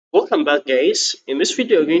Welcome back, guys. In this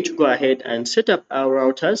video, we're going to go ahead and set up our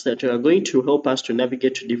routers that are going to help us to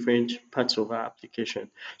navigate to different parts of our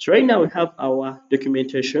application. So right now we have our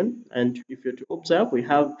documentation, and if you're to observe, we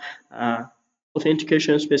have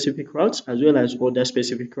authentication specific routes as well as order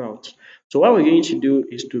specific routes. So what we're going to do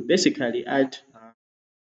is to basically add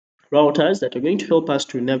routers that are going to help us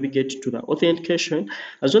to navigate to the authentication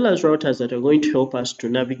as well as routers that are going to help us to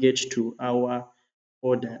navigate to our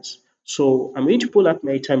orders. So I'm going to pull up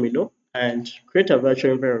my terminal and create a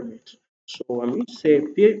virtual environment. So I'm going to say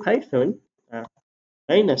python -m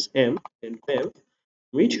and dev.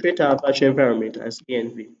 I'm going to create our virtual environment as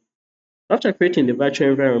env. After creating the virtual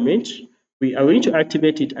environment, we are going to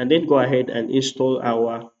activate it and then go ahead and install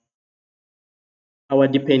our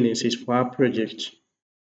dependencies for our project.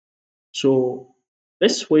 So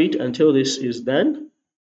let's wait until this is done.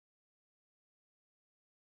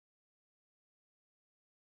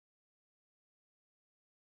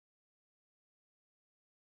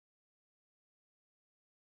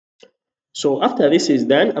 So after this is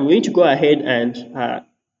done, I'm going to go ahead and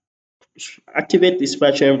activate this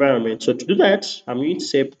virtual environment. So to do that, I'm going to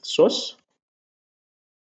say source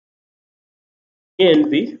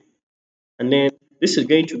env, and then this is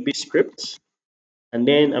going to be script, and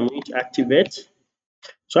then I'm going to activate.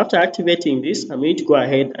 So after activating this, I'm going to go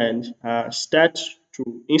ahead and start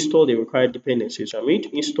to install the required dependencies. So I'm going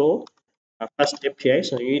to install fast API.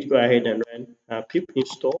 So I'm going to go ahead and run pip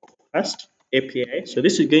install fast API. So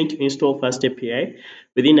this is going to install fast API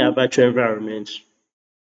within our virtual environment.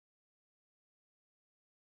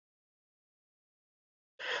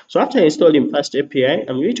 So after installing fast API,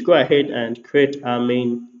 I'm going to go ahead and create our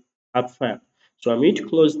main app file. So I'm going to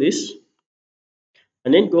close this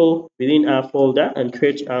and then go within our folder and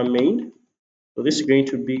create our main. So this is going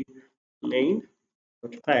to be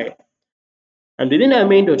main.py. And within our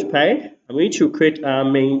main.py, I'm going to create our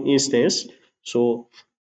main instance. So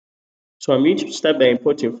I'm going to start by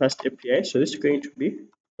importing fast API. So this is going to be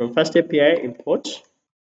from fast API import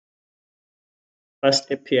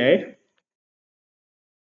fast API.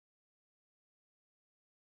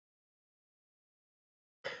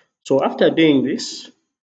 So after doing this,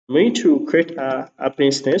 I'm going to create our app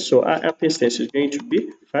instance. So our app instance is going to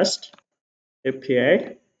be fast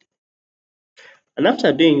API. And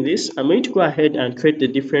after doing this, I'm going to go ahead and create the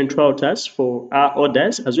different routers for our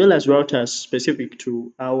orders as well as routers specific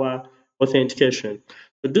to our authentication.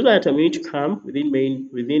 To do that, I'm going to come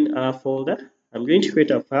within our folder. I'm going to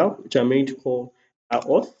create a file which I'm going to call our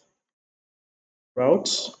auth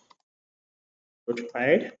routes.py.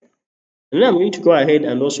 And then I'm going to go ahead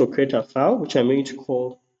and also create a file which I'm going to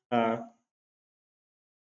call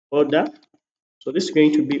order. So this is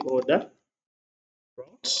going to be order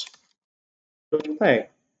routes.py.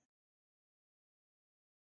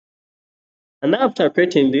 And after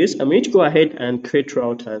creating this, I'm going to go ahead and create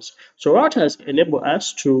routers. So routers enable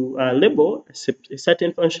us to label a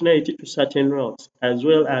certain functionality to certain routes, as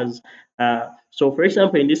well as, so for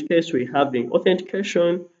example, in this case, we have the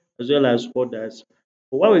authentication as well as orders.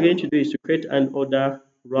 So what we're going to do is to create an order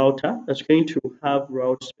router that's going to have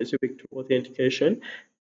routes specific to authentication,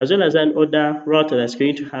 as well as an order router that's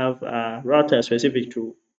going to have a router specific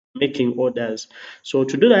to making orders. So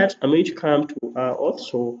to do that, I'm going to come to auth.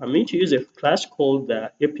 So I'm going to use a class called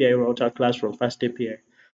the API router class from fast API.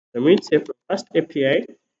 I'm going to say from fast API,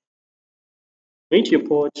 I'm going to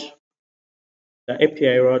import the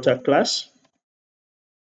API router class.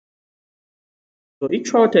 So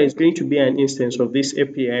each router is going to be an instance of this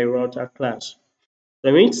API router class. So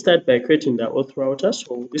I'm going to start by creating the auth router.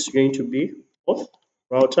 So this is going to be auth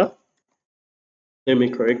router. Let me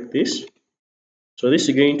correct this. So this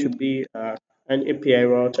is going to be an API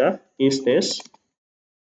router instance.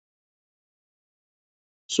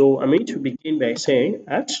 So I'm going to begin by saying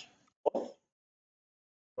at auth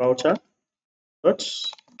router dot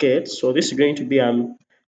get. So this is going to be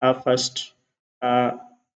our first uh,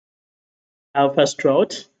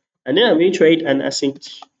 route, and then I'm going to write an async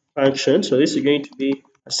function. So this is going to be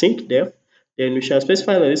async def. Then we shall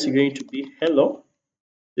specify that this is going to be hello.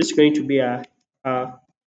 This is going to be a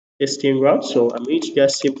testing route. So I'm going to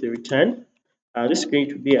just simply return. This is going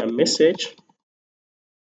to be a message,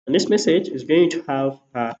 and this message is going to have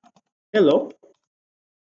hello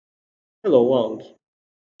world.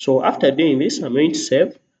 So after doing this, I'm going to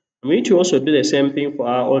save. I'm going to also do the same thing for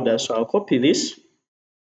our orders. So I'll copy this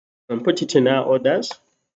and put it in our orders.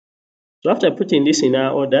 So after putting this in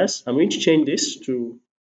our orders, I'm going to change this to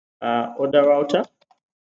order router,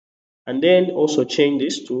 and then also change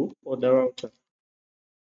this to order router.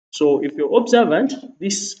 So if you're observant,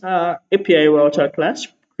 this API router class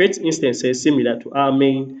creates instances similar to our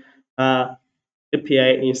main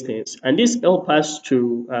API instance, and this helps us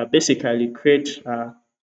to basically create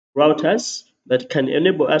routers that can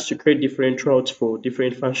enable us to create different routes for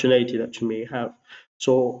different functionality that you may have.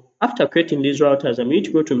 So after creating these routers, I'm going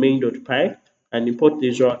to go to main.py and import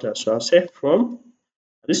these routers. So I'll say from,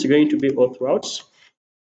 this is going to be auth routes.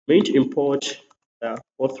 I'm going to import the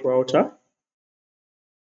auth router.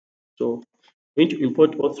 So I'm going to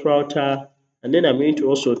import auth router, and then I'm going to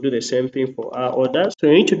also do the same thing for our orders. So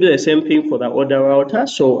I need to do the same thing for the order router.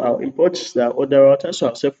 So I'll import the order router. So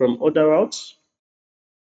I'll say from order routes,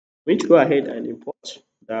 I'm going to go ahead and import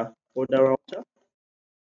the order router.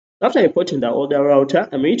 After importing the order router,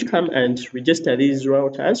 I'm going to come and register these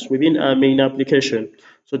routers within our main application.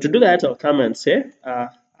 So to do that, I'll come and say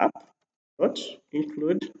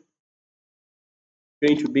app.include,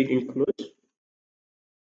 going to be include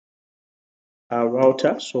our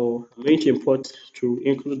router. So I'm going to import to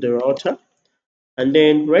include the router. And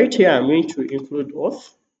then right here, I'm going to include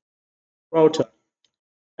auth router.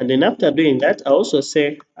 And then after doing that, I also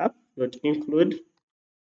say app.include.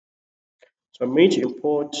 So I'm going to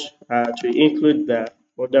import to include the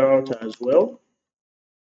order router as well.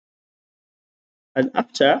 And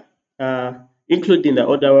after including the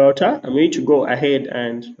order router, I'm going to go ahead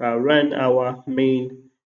and run our main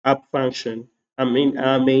app function, our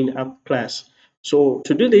main app class. So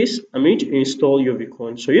to do this, I'm going to install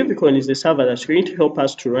UVCon. So UVCon is the server that's going to help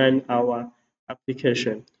us to run our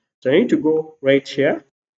application. So I need to go right here,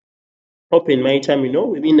 open my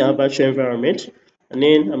terminal within our virtual environment, and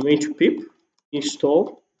then I'm going to pip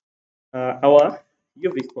install our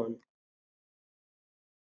UVCon.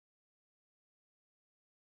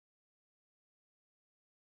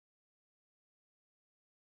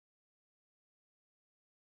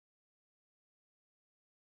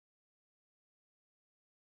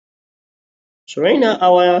 So right now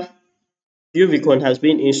our UVCon has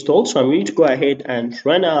been installed, so I'm going to go ahead and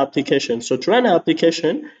run our application. So to run our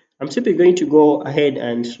application, I'm simply going to go ahead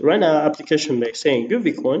and run our application by saying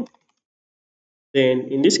UVCon. Then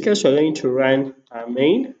in this case, we're going to run our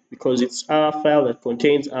main because it's our file that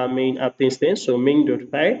contains our main app instance. So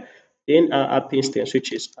main.py, then our app instance,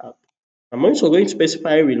 which is app. I'm also going to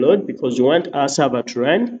specify reload because we want our server to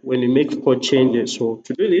run when we make code changes. So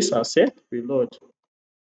to do this, I'll say reload.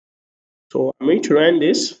 So I'm going to run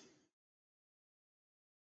this.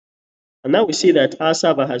 And now we see that our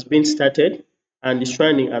server has been started and is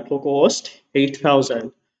running at localhost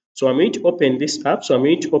 8000. So I'm going to open this app. So I'm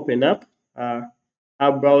going to open up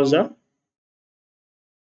our browser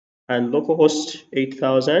and localhost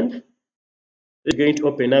 8000 is going to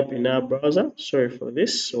open up in our browser. Sorry for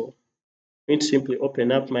this. So I'm going to simply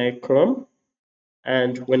open up my Chrome.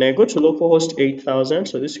 And when I go to localhost 8000,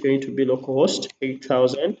 so this is going to be localhost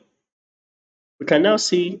 8000, we can now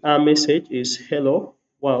see our message is hello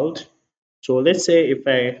world. So let's say if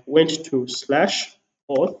I went to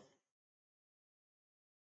 /auth,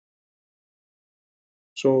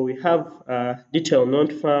 so we have detail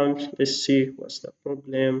not found. Let's see what's the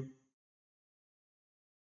problem.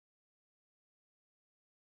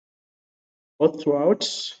 Auth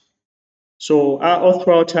routes. So our auth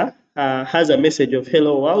router has a message of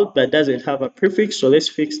hello world but doesn't have a prefix. So let's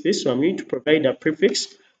fix this. So I'm going to provide a prefix.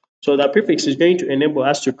 So the prefix is going to enable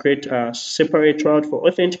us to create a separate route for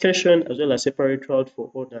authentication as well as separate route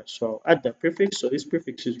for orders. So I'll add the prefix. So this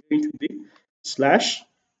prefix is going to be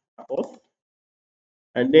 /auth.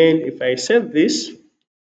 And then if I save this,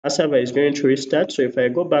 our server is going to restart. So if I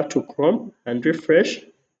go back to Chrome and refresh,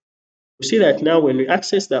 we see that now when we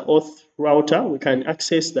access the auth router, we can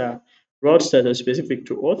access the routes that are specific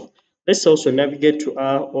to auth. Let's also navigate to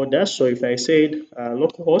our orders. So if I said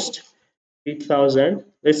localhost 8000,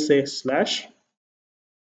 let's say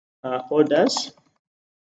 /orders.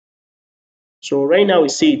 So right now we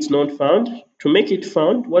see it's not found. To make it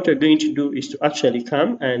found, what we're going to do is to actually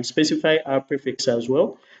come and specify our prefix as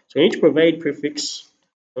well. So we need to provide prefix.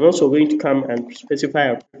 I'm also going to come and specify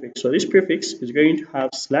our prefix. So this prefix is going to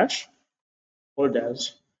have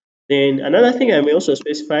 /orders. Then another thing I may also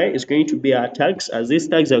specify is going to be our tags, as these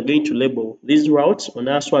tags are going to label these routes on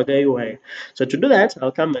our Swagger UI. So to do that,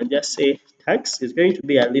 I'll come and just say tags is going to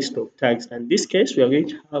be a list of tags. And in this case, we are going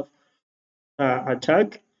to have a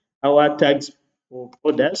tag, our tags of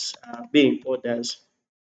orders being orders.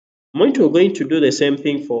 I'm going to do the same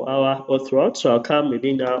thing for our auth route. So I'll come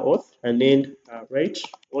within our auth and then write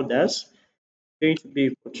orders going to be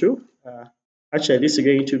equal to actually this is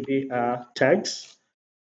going to be tags,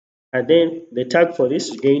 and then the tag for this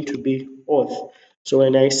is going to be auth. So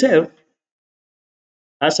when I save,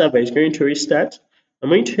 our server is going to restart. I'm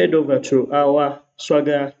going to head over to our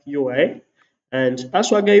Swagger UI, And as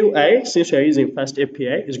Swagger UI, since we are using Fast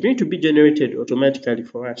API, is going to be generated automatically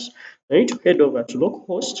for us. I need to head over to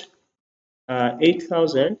localhost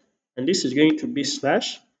 8000, and this is going to be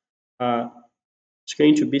slash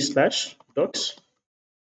docs.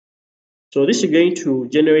 So this is going to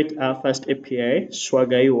generate our Fast API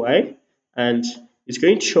Swagger UI, and it's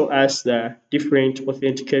going to show us the different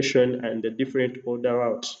authentication and the different order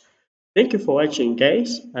routes. Thank you for watching,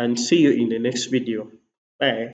 guys, and see you in the next video. Bye.